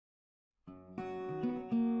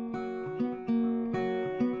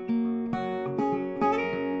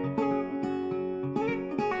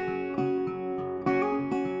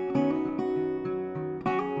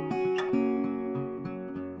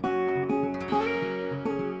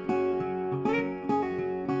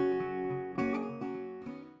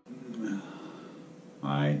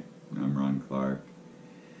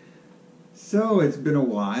So it's been a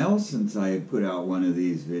while since I put out one of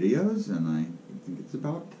these videos, and I think it's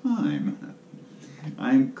about time.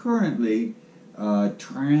 I'm currently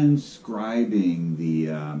transcribing the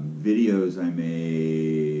videos I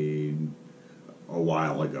made a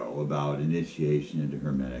while ago about initiation into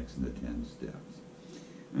Hermetics and the 10 steps.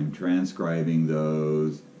 I'm transcribing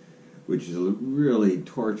those, which is a really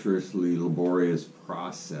torturously laborious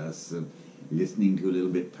process of listening to a little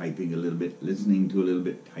bit, typing a little bit, listening to a little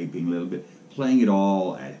bit, typing a little bit, playing it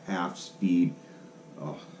all at half speed.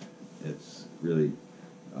 Oh, it's really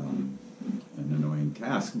an annoying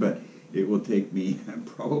task, but it will take me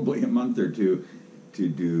probably a month or two to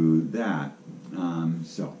do that.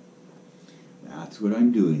 So that's what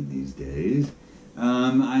I'm doing these days.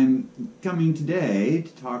 I'm coming today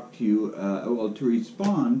to talk to you, to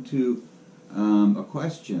respond to a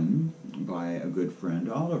question by a good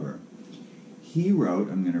friend, Oliver. He wrote,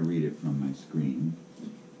 I'm going to read it from my screen.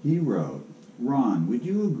 He wrote, "Ron, would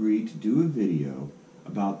you agree to do a video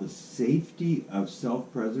about the safety of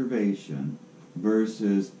self-preservation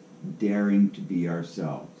versus daring to be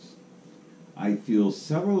ourselves? I feel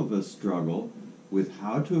several of us struggle with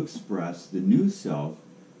how to express the new self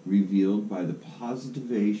revealed by the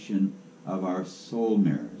positivation of our soul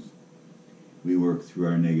mirrors. We work through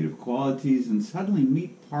our negative qualities and suddenly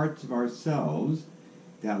meet parts of ourselves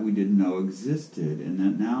that we didn't know existed and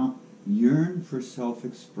that now yearn for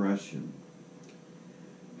self-expression.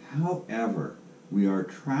 However, we are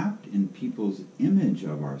trapped in people's image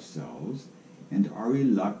of ourselves and are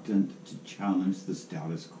reluctant to challenge the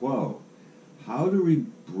status quo. How do we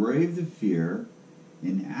brave the fear,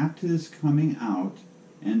 enact this coming out,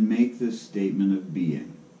 and make this statement of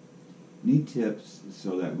being? Need tips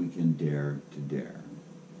so that we can dare to dare."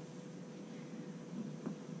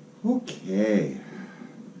 Okay.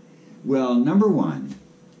 Well, number one,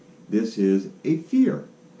 this is a fear.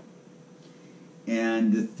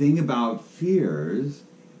 And the thing about fears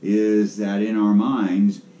is that in our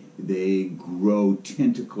minds, they grow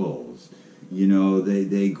tentacles. You know,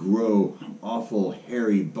 they grow awful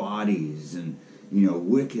hairy bodies and,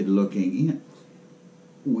 wicked looking.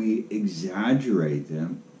 We exaggerate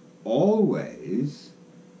them always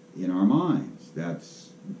in our minds.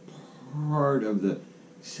 That's part of the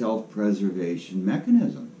self-preservation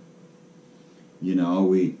mechanism.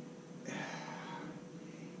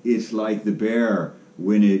 It's like the bear,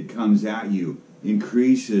 when it comes at you,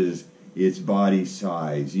 increases its body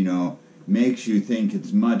size, makes you think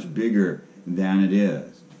it's much bigger than it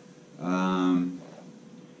is.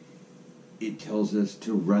 It tells us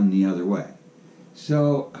to run the other way.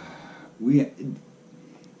 So,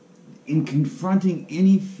 in confronting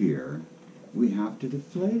any fear, we have to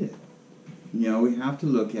deflate it. We have to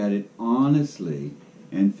look at it honestly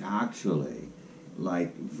and factually.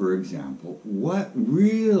 Like, for example, what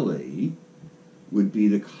really would be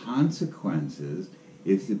the consequences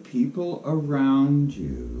if the people around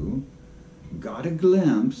you got a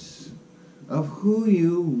glimpse of who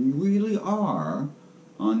you really are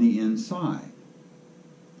on the inside?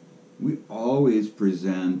 We always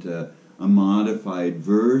present a modified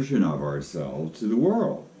version of ourselves to the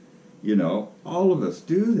world. All of us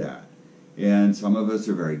do that. And some of us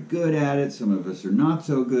are very good at it, some of us are not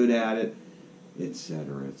so good at it,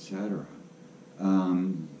 etc., etc.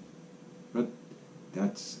 But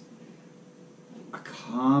that's a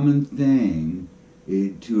common thing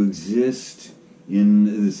to exist in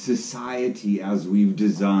the society as we've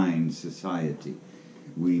designed society.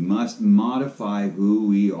 We must modify who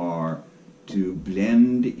we are to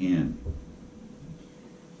blend in.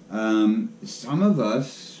 Some of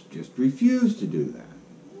us just refuse to do that.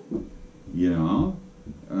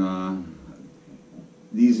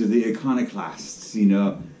 These are the iconoclasts,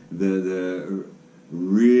 the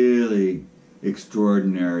really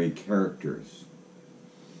extraordinary characters.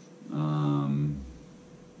 But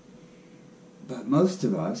most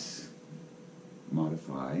of us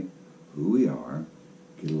modify who we are,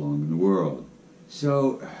 get along in the world.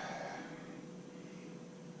 So,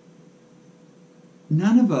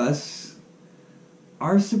 none of us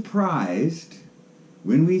are surprised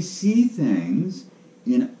when we see things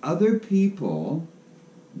in other people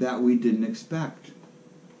that we didn't expect.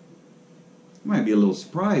 We might be a little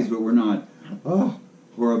surprised, but we're not,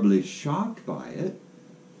 horribly shocked by it.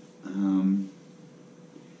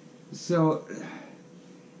 So,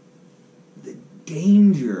 the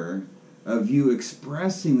danger of you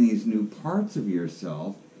expressing these new parts of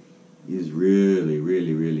yourself is really,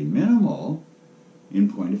 really, really minimal in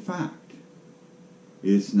point of fact.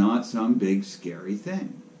 It's not some big scary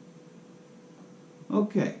thing.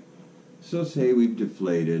 Okay, so say we've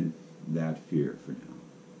deflated that fear for now.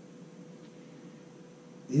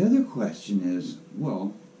 the other question is,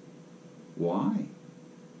 well, why?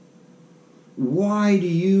 Why do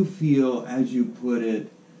you feel, as you put it,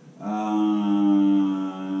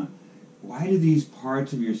 why do these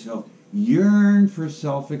parts of yourself yearn for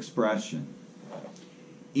self-expression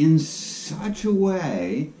in such a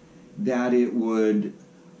way that it would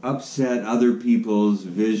upset other people's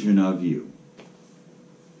vision of you?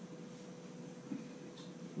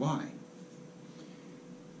 Why?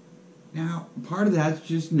 Now, part of that's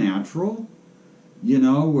just natural. You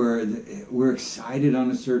know, we're excited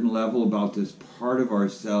on a certain level about this part of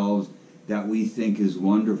ourselves that we think is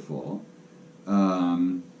wonderful.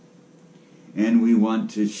 And we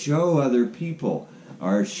want to show other people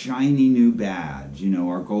our shiny new badge, you know,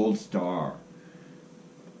 our gold star.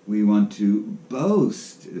 We want to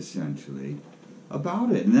boast, essentially,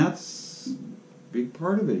 about it. And that's a big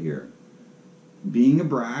part of it here. Being a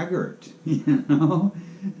braggart, you know?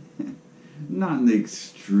 Not in the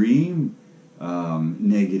extreme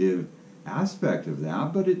negative aspect of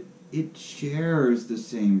that, but it shares the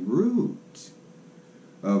same root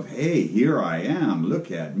of, hey, here I am,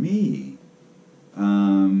 look at me.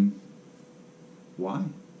 Why?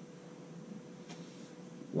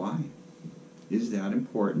 Why? Is that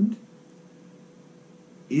important?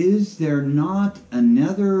 Is there not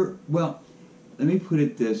another, well, let me put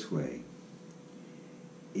it this way.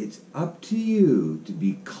 It's up to you to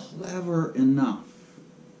be clever enough,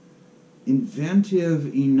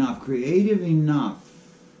 inventive enough, creative enough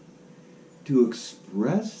to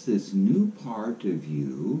express this new part of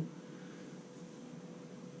you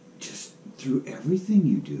just through everything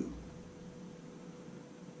you do.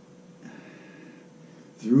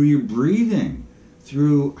 Through your breathing,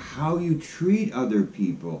 through how you treat other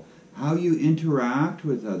people, how you interact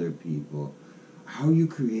with other people, how you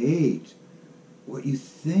create, what you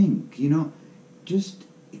think, you know, just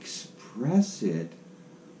express it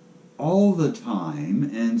all the time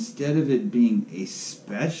instead of it being a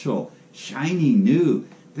special, shiny new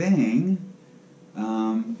thing.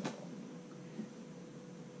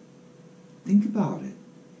 Think about it.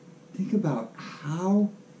 Think about how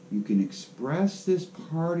you can express this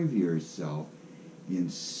part of yourself in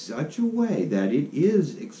such a way that it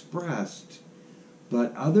is expressed,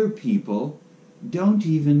 but other people don't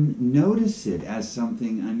even notice it as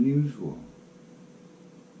something unusual.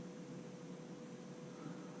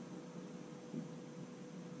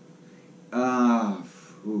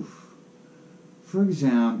 For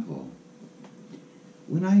example,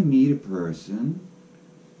 when I meet a person,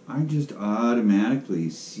 I just automatically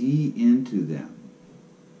see into them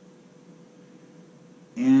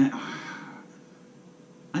and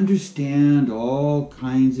understand all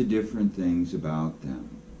kinds of different things about them.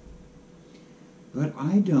 But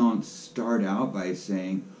I don't start out by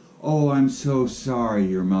saying, oh, I'm so sorry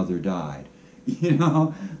your mother died. You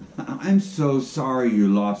know, I'm so sorry you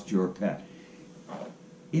lost your pet.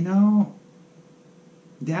 You know,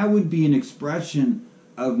 that would be an expression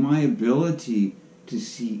of my ability to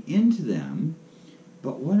see into them.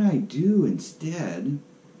 But what I do instead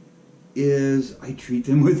is I treat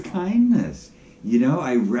them with kindness. You know,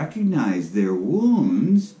 I recognize their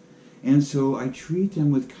wounds, and so I treat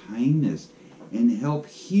them with kindness and help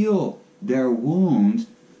heal their wounds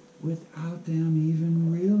without them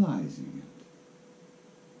even realizing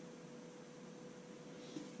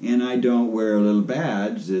it. And I don't wear a little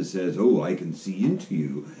badge that says, oh, I can see into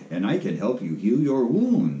you and I can help you heal your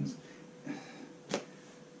wounds.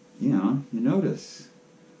 You know, you notice,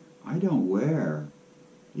 I don't wear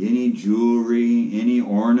any jewelry, any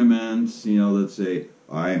ornaments, you know, that say,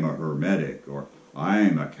 I'm a hermetic, or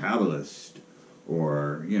I'm a Kabbalist,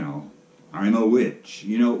 or, you know, I'm a witch,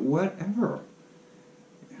 you know, whatever.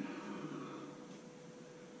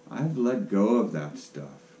 I've let go of that stuff.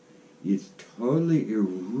 It's totally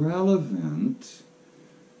irrelevant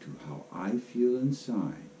to how I feel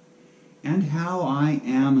inside and how I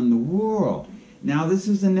am in the world. Now, this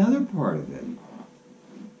is another part of it.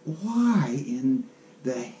 Why in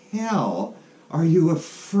the hell are you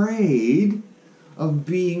afraid of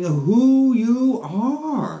being who you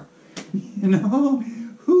are? You know,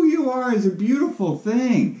 who you are is a beautiful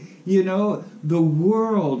thing. You know, the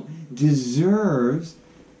world deserves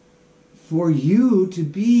for you to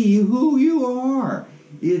be who you are.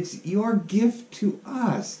 It's your gift to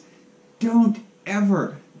us. Don't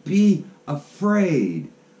ever be afraid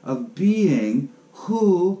of being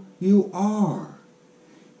who you are.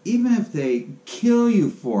 Even if they kill you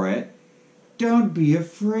for it, don't be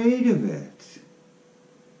afraid of it.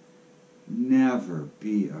 Never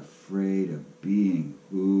be afraid of being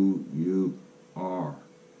who you are.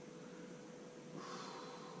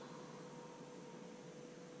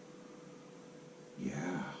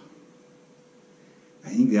 Yeah.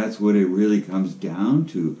 what it really comes down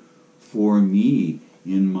to for me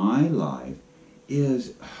in my life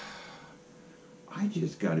is I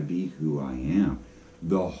just got to be who I am.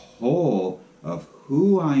 The whole of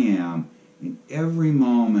who I am in every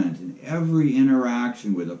moment, in every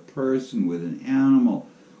interaction with a person, with an animal,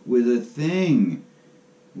 with a thing,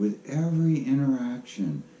 with every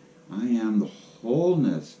interaction, I am the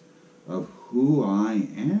wholeness of who I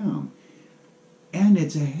am. And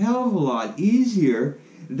it's a hell of a lot easier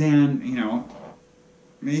than,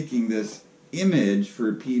 making this image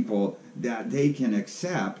for people that they can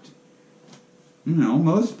accept.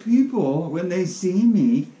 Most people, when they see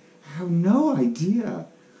me, have no idea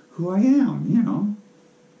who I am,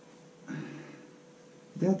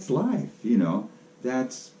 That's life,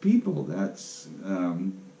 That's people, that's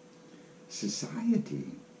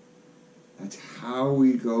society. That's how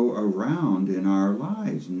we go around in our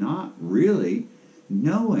lives, not really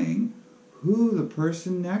knowing who the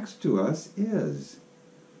person next to us is.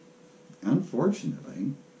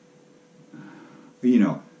 Unfortunately,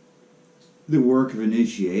 the work of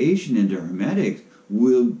initiation into Hermetics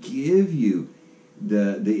will give you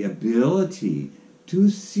the ability to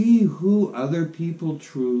see who other people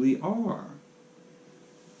truly are.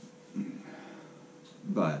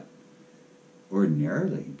 But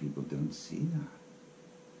ordinarily, people don't see that.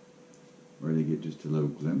 Or they get just a little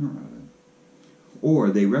glimmer of it. Or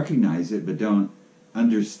they recognize it but don't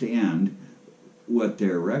understand what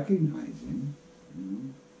they're recognizing.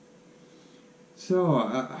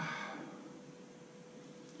 So,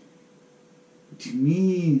 to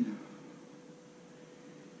me,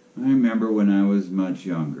 I remember when I was much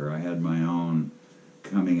younger, I had my own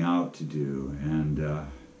coming out to do, and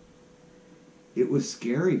it was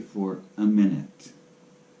scary for a minute.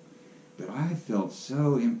 But I felt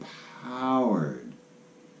so empowered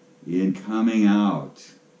in coming out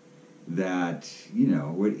that,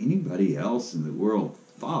 what anybody else in the world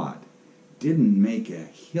thought didn't make a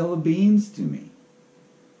hill of beans to me.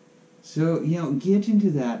 So, get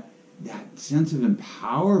into that sense of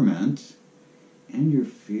empowerment, and your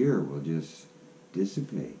fear will just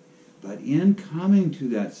dissipate. But in coming to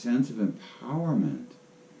that sense of empowerment,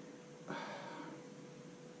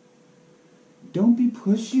 don't be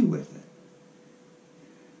pushy with it.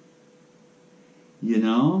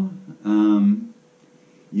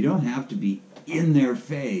 You don't have to be in their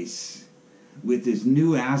face with this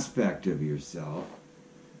new aspect of yourself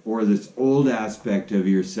or this old aspect of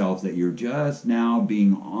yourself that you're just now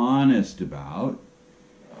being honest about.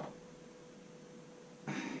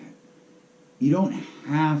 You don't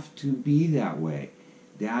have to be that way.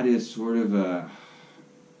 That is sort of an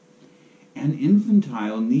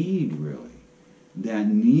infantile need, really. That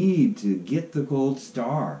need to get the gold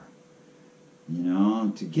star,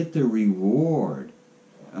 to get the reward,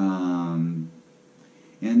 and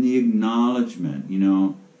the acknowledgement,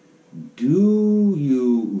 Do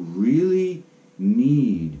you really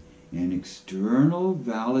need an external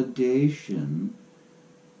validation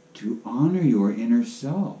to honor your inner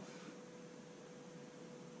self?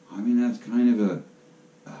 That's kind of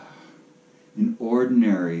an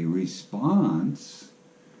ordinary response,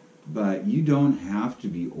 but you don't have to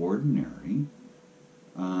be ordinary.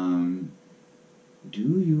 Do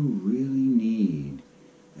you really need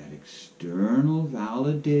that external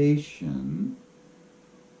validation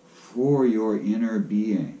for your inner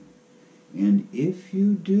being? And if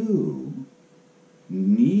you do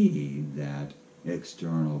need that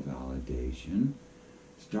external validation,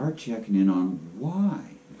 start checking in on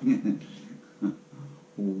why.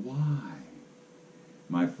 Why?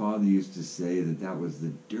 My father used to say that was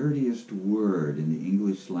the dirtiest word in the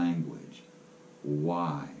English language.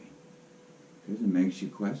 Why? Because it makes you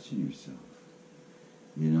question yourself.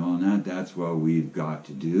 And that's what we've got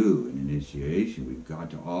to do in initiation. We've got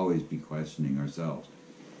to always be questioning ourselves.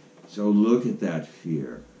 So look at that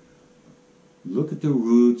fear. Look at the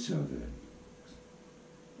roots of it.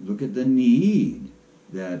 Look at the need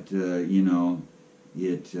that,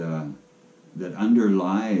 that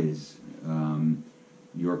underlies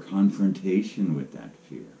your confrontation with that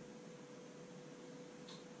fear.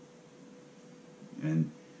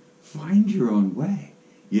 And find your own way.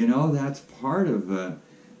 That's part of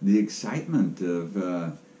the excitement of,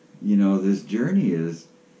 this journey is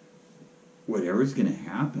whatever's going to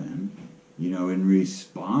happen, in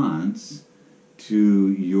response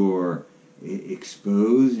to your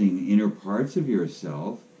exposing inner parts of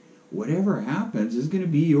yourself, whatever happens is going to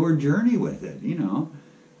be your journey with it,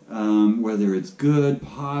 whether it's good,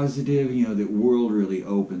 positive, the world really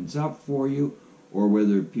opens up for you, or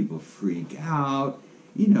whether people freak out,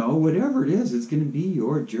 whatever it is, it's going to be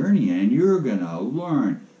your journey, and you're going to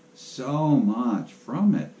learn so much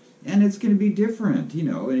from it. And it's going to be different, in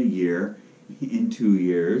a year, in 2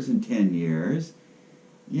 years, in 10 years.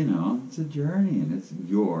 It's a journey, and it's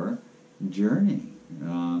your journey.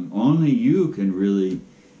 Only you can really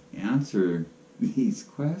answer these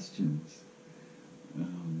questions.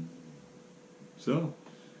 So,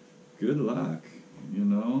 good luck,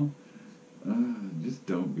 Just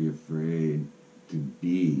don't be afraid to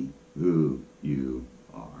be who you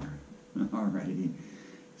are. Alrighty.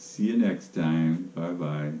 See you next time.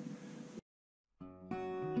 Bye-bye.